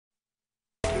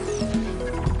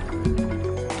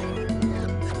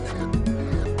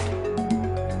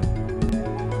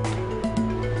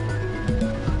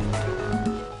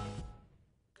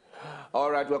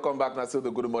right, welcome back. Now, still the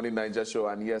Good Morning Niger show,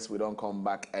 and yes, we don't come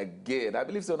back again. I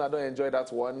believe so. I don't enjoy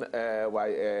that one.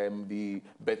 The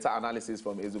better analysis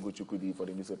from Ezugo Chukudi for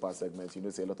the newspaper segment. You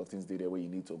know, say a lot of things there where you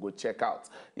need to go check out.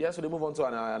 Yes, so they move on to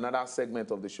another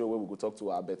segment of the show where we go talk to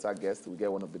our better guest. We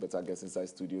get one of the better guests inside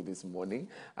studio this morning,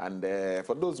 and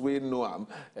for those who know him,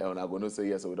 I'm going to say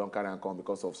yes, so we don't carry on come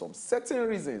because of some certain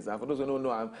reasons. And for those who don't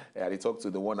know him, I talk to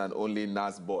the one and only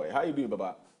Nasboi. How you doing,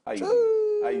 Baba? How you doing?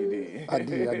 How you doing?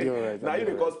 I do all right. Now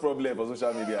you cause problem for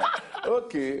social media.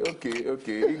 Okay.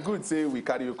 It's good say we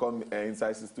carry you come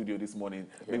inside the studio this morning.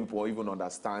 Yeah. Maybe people even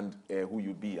understand who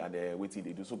you be and what you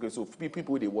they do. So, okay, so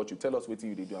people they watch you, tell us what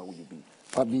you they do and who you be.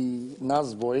 I be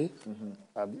Nasboi.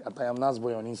 I am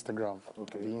Nasboi on Instagram.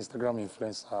 Okay. I be Instagram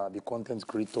influencer. I be content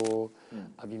creator.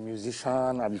 I be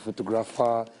musician. I be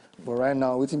photographer. But right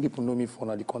now, what people know me for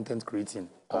now the content creating.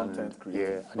 Content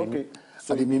creating. Yeah. Okay.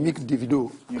 So they mimic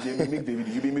Davido. You mimic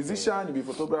Davido. You be musician, you be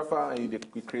photographer, and you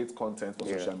create content for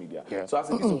social media. Yeah. So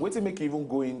what make you even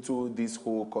go into this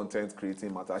whole content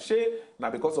creating matter? Now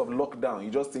because of lockdown,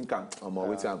 you just think,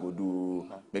 waiting I go do,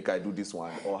 make I do this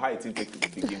one, or how it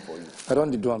take begin for you? I don't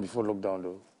do them before lockdown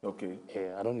though. Okay.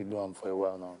 Yeah, I don't do them for a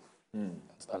while now.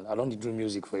 I don't do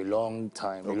music for a long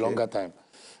time, a longer time.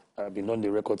 I've been on the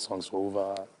record songs for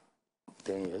over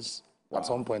 10 years. Wow. At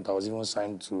some point, I was even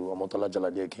signed to Omotola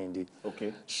Jalade Kendi.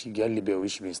 Okay. She get label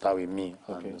which been start with me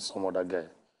and some other guy.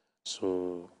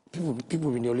 So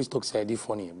people been always talk say I did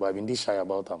funny, but I've been this shy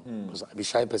about them because I be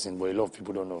shy person, but a lot of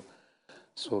people don't know.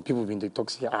 So people been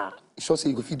talk say sure say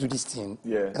you go fit do this thing.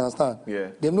 Yeah. You understand? Yeah.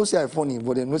 They know say I funny,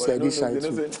 but they know say I did shy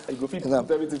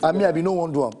too. I mean I be no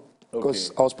one do them.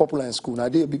 Because I was popular in school. Now, I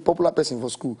did a big popular person for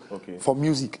school, for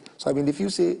music. So I mean, if you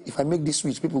say, if I make this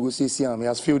switch, people will say, see, he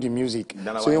has failed in music.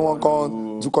 So he won't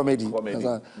come do comedy.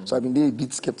 So I've been a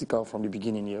bit skeptical from the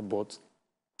beginning here. But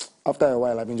after a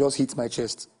while, I've been just hit my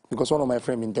chest. Because one of my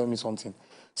friends been telling me something.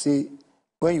 Say,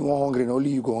 when you want hungry, only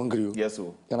you go hungry. Yes, sir.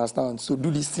 You understand? So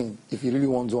do this thing if you really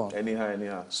want to.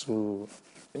 Anyhow. So...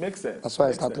 It makes sense. That's why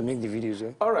I start to make the videos,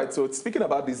 yeah. All right, so speaking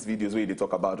about these videos where they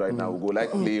talk about right now, we'll go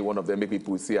play one of them, make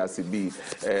people see as it be.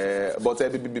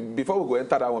 But before we go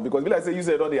enter that one, because like say you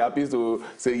said on the happy to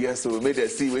say yes, so make them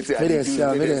see, wait till I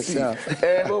see.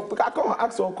 But I come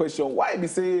ask one question. Why be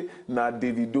say now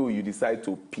Davido you decide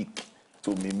to pick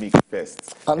to mimic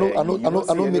first? I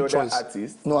know make choice.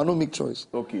 Artist? No, I don't make choice.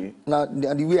 Okay. Now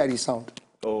the way I sound.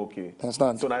 Oh, okay.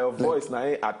 Understand? So now your voice now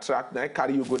attract, now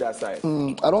carry you go that side.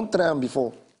 I don't try them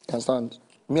before. Understand?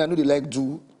 Me, I know they like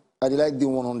do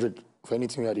 100 for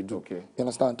anything I do. Okay. You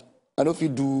understand? I know if you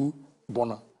do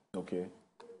Bona. Okay.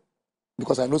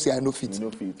 Because I know say I know fit. You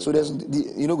know fit. So there's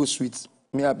go sweet.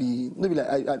 Me I be no be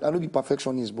like I know be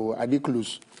perfectionist, but I be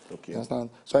close. Okay. You understand?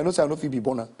 So I know say I know fit be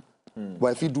Bona.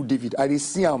 But if you do David, I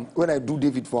see him when I do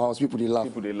David for house, people they laugh.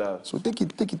 So take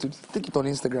it on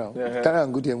Instagram. Carry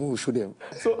and go there, we will show them.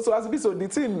 So the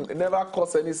thing never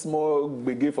cost any small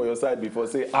begin for your side before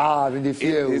say they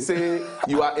fear. They say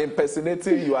you are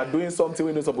impersonating, you are doing something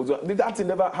we not supposed to. Did that thing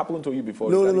never happen to you before?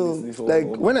 No. Like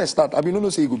when I start, I mean no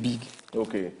say it go big.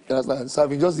 Okay. You understand? So I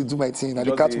been just do my thing, and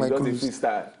they catch my cruise.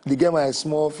 They get my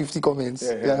small 50 comments.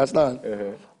 You understand?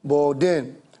 But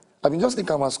then I been just think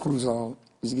I'm a cruise now.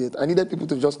 I needed people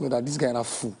to just know that this guy is a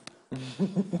fool.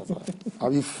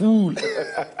 I'm a fool.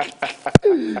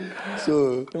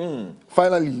 So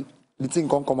finally, the thing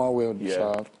can't come out well.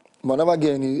 Yeah. But never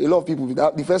get a lot of people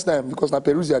the first time because na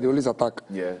Perusia they always attack.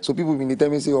 Yeah. So people been tell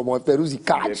me say, "Oh, my Perusi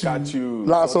catch you."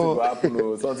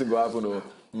 Something go happen.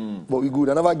 But we good.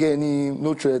 I never get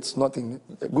no threats, nothing.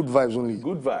 Good vibes only.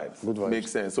 Good vibes.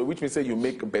 Makes sense. So which means say you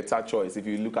make a better choice if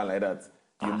you look at like that.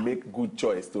 You make good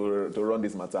choice to run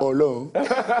this matter. Oh no.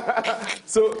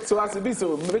 so as it be,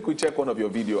 so make we check one of your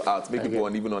video out. Make people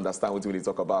even understand what we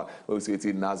talk about. What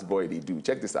Nasboi they do.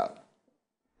 Check this out.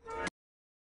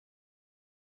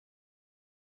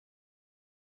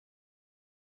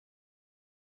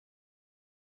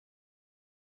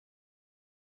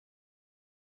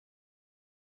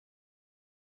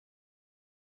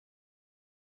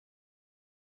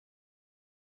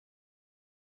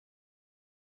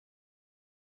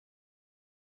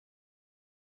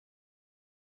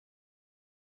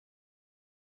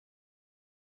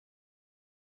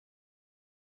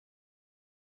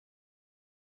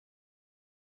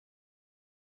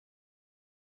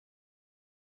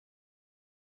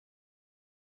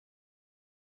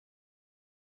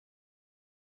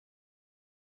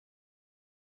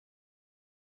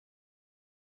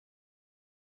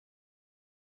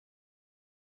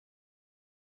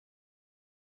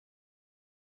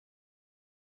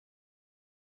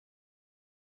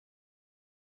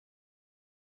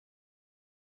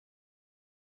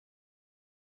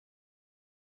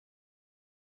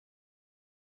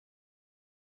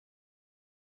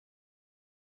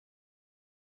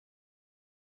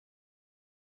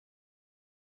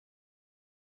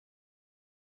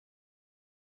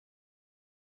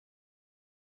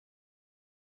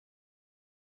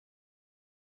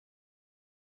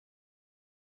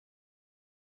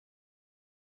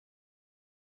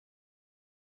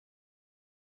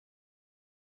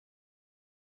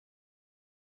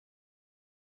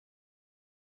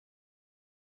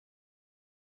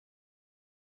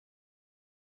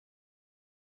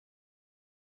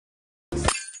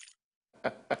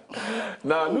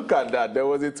 Now look at that. There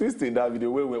was a twist in that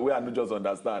video where I don't just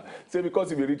understand. Say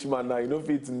because you be rich man now, you don't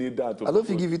fit need that. To I don't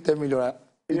think give you 10 million.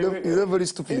 You're very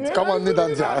stupid. Come on, need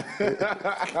that.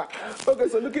 Okay,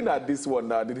 so looking at this one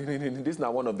now, this is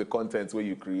now one of the contents where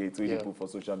you create, where you put for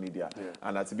social media.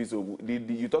 And as it be, so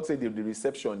you talk say the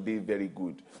reception they very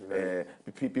good.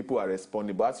 People are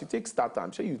responding, but as you take start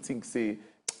time, sure you think say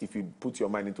if you put your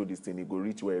mind into this thing, it go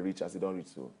reach where it reach as it don't reach.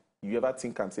 So you ever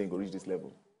think I'm saying go reach this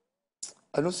level?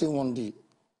 I don't say one day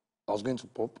I was going to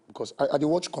pop because I did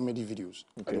watch comedy videos.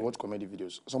 I did watch comedy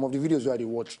videos. Some of the videos where I did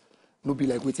watch, no be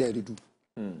like what I did do.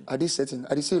 I did see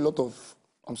a lot of,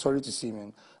 I'm sorry to say,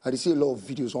 man, I did see a lot of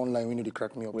videos online when they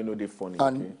crack me up. We know they funny.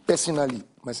 And personally,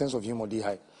 my sense of humor, they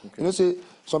high. You know, say,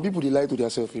 some people, they lie to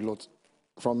themselves a lot.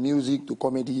 From music to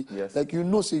comedy. Yes. Like, you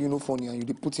know, say, you know, funny and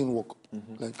you put in work.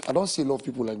 Like, I don't see a lot of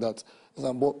people like that.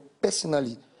 But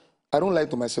personally, I don't lie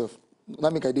to myself.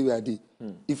 Not make I do what I do.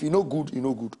 If you know good, you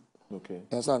know good. Okay. You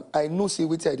understand? I know, say,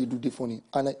 what I do, they funny.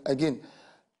 And again,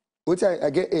 what I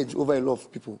get edge over a lot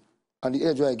of people. And the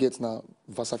edge where I get now,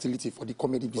 versatility for the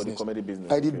comedy business. For the comedy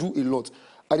business. I did do a lot.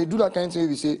 I did do that kind of thing where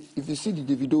we say, if you see the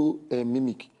Davido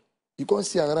Mimick, you can't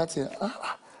see another thing.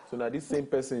 So now this same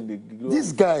person,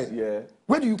 this guy,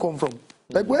 where do you come from?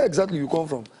 Like, where exactly you come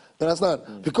from? You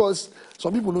understand? Because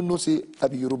some people don't know, say, I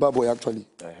be Yoruba boy, actually.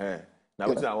 Now,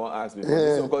 what I want to ask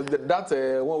because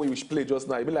that one we play just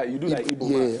now, it be like you do like Igbo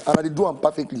man. And I did do them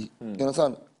perfectly. You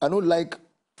understand? I know, like,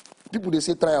 people, they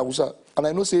say, try Hausa. And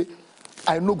I know, say,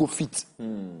 I no go fit.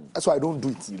 That's why I don't do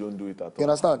it. You don't do it at all. You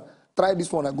understand? Try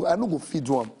this one. I no go fit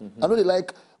do them. I know they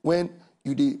like when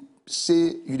you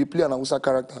say you play an Hausa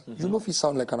character. You know if you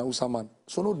sound like an Hausa man.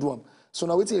 So no do them. So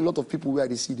now we see a lot of people where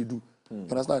they see they do. You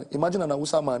understand? Imagine an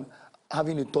Hausa man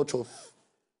having a touch of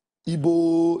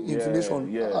Igbo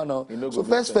inflation. So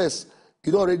first,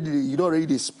 you don't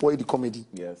already spoil the comedy.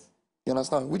 Yes. You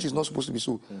understand? Which is not supposed to be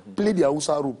so. Play the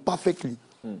Hausa role perfectly.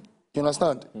 You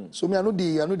understand? So me, I know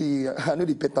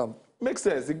the petam. Makes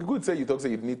sense. It's good say you talk say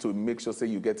you need to make sure say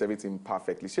you get everything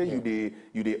perfectly. Sure you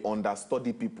they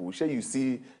understudy people. Sure you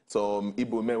see some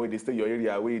Igbo men where they stay your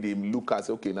area where they look at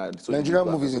say, okay now. So Nigerian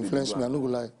movies influence me. I no go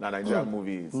lie. Now Nigerian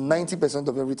movies. 90%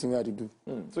 of everything I do.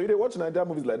 So you they watch Nigerian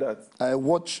movies like that? I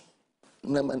watch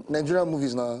Nigerian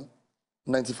movies now.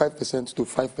 95% to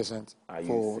 5%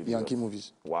 for Yankee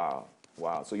movies.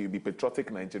 Wow, so you be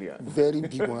patriotic Nigerian. Very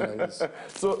big one, I guess.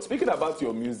 So speaking about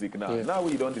your music now, now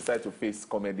you don't decide to face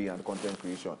comedy and content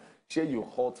creation. Share you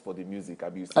hot for the music?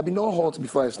 I've been not hot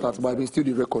before I start, but I've been still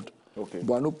the record. Okay.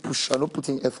 But I no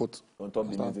putting effort. On top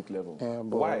of the music level.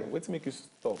 Why? What make you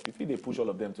stop? If they push all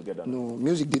of them together? No,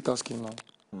 music data skin now.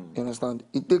 You understand?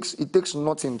 It takes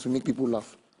nothing to make people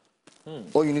laugh.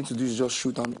 All you need to do is just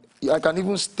shoot, and I can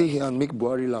even stay here and make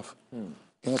Buhari laugh. You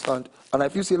understand? And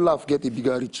if you say laugh, get a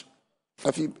bigger reach.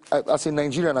 As a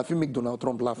Nigerian, I feel make Donald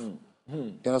Trump laugh.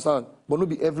 You understand? But not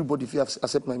be everybody feel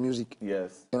accept my music.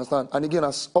 Yes. You understand? And again,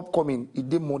 as upcoming,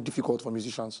 it is more difficult for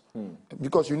musicians.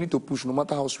 Because you need to push no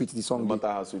matter how sweet the song is. No matter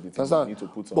how sweet it is, you need to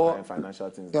put some kind of financial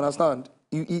things. You understand?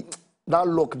 That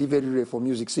luck is very rare for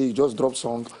music. Say you just drop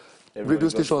song, radio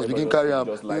stations begin carry up.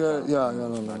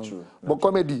 No. But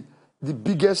comedy, the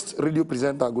biggest radio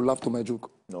presenter go laugh to my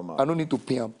joke. I don't need to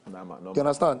pay him. You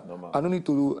understand? I don't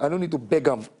need to beg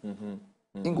him.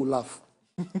 He go laugh.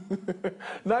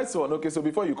 Nice one. Okay, so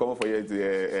before you come up for here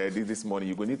this morning,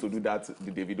 you're going to need to do that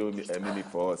the Davido mimic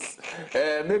for us.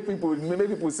 Make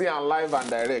people see and live and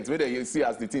direct. Whether you see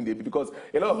as the thing they because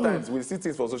a lot of times we see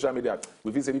things for social media.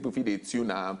 We feel say people feel they tune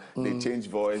them, they change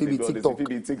voice, they be TikTok.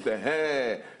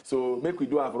 So make we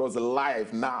do it for us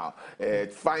live now.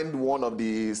 Find one of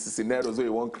the scenarios where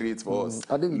you want to create for us.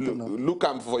 Look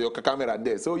for your camera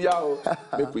there. So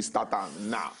make we start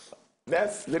now.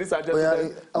 Yes, ladies and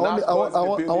gentlemen. I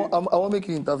want to make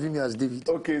you interview me as David.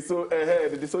 Okay, so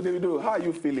Davido, how are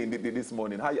you feeling this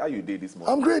morning? How you did this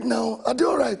morning? I'm great now. I do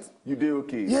all right. You did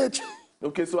okay? Yeah.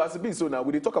 Okay, so as it be, so now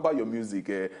we talk about your music.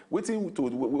 What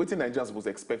Nigerians supposed to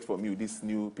expect from you this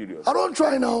new period? I don't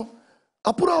try now.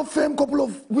 I put out Fame a couple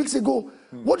of weeks ago.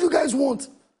 What do you guys want?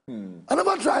 I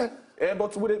never try.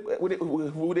 But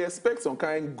would they expect some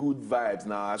kind of good vibes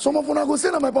now? Some of them are going to say,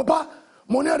 my papa,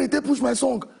 money they push my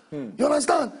song. You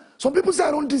understand? Some people say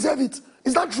I don't deserve it.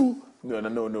 Is that true?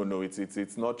 No.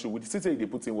 It's not true. We still say they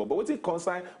put in work. But what's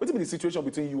be the situation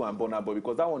between you and Burna Boy?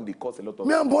 Because that one they cause a lot of.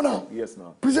 Me and Burna? Yes,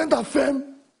 now. Presenter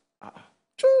Fame.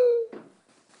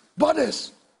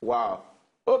 Baddest. Wow.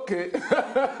 Okay.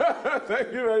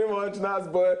 Thank you very much,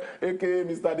 Nasboi, aka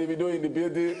Mr. Davido in the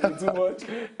building. Too much.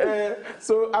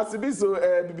 So, as it be, so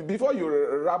before you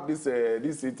wrap this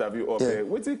interview up,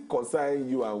 what it concern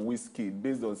you and Wizkid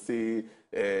based on say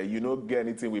you don't get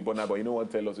anything with Burna Boy, you don't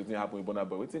want to tell us what happened with Burna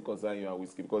Boy. What it concern you and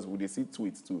Wizkid because we they see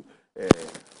tweets too.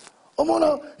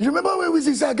 Mona, you remember when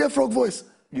Wizkid said I get frog voice?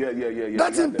 Yeah.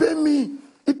 That thing pay me.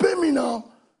 He pay me now.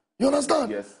 You understand?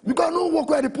 Yes. Because I know work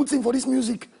where they put in for this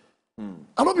music.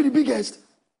 I not be the biggest.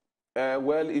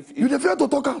 Well, if you fear to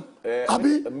talk am,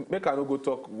 Abi. Make I no go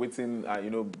talk within,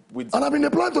 with. And I've been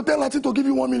planning to tell Latin to give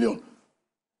you 1 million.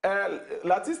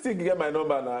 Latin still get my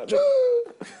number now.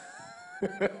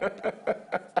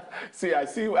 See, I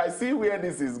see where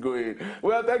this is going.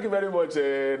 Well, thank you very much,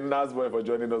 Nasboi, for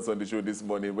joining us on the show this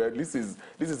morning. Well, this is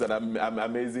an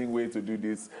amazing way to do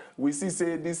this. We see,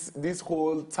 say, this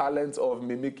whole talent of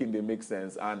mimicking, they make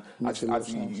sense. And as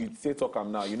you say, talk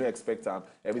now, you don't expect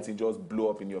everything just blow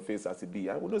up in your face as it be.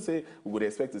 I would not say we would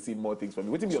expect to see more things from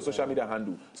you. What is your social media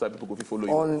handle so that people can follow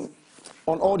you?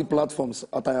 On all the platforms,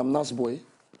 I am Nasboi.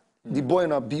 The boy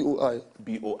in a B-O-I.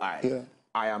 B-O-I. Yeah.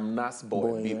 I am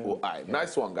Nasboi, B-O-I. Yeah.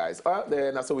 Nice one, guys.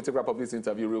 Then that's how we take wrap up this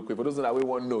interview real quick. For those that we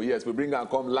want to know, yes, we bring and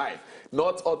come live.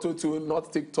 Not auto-tune,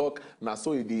 not TikTok.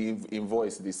 Naso the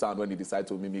invoice, the sound when they decide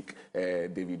to mimic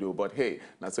Davido. But hey,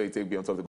 Naso you take beyond top the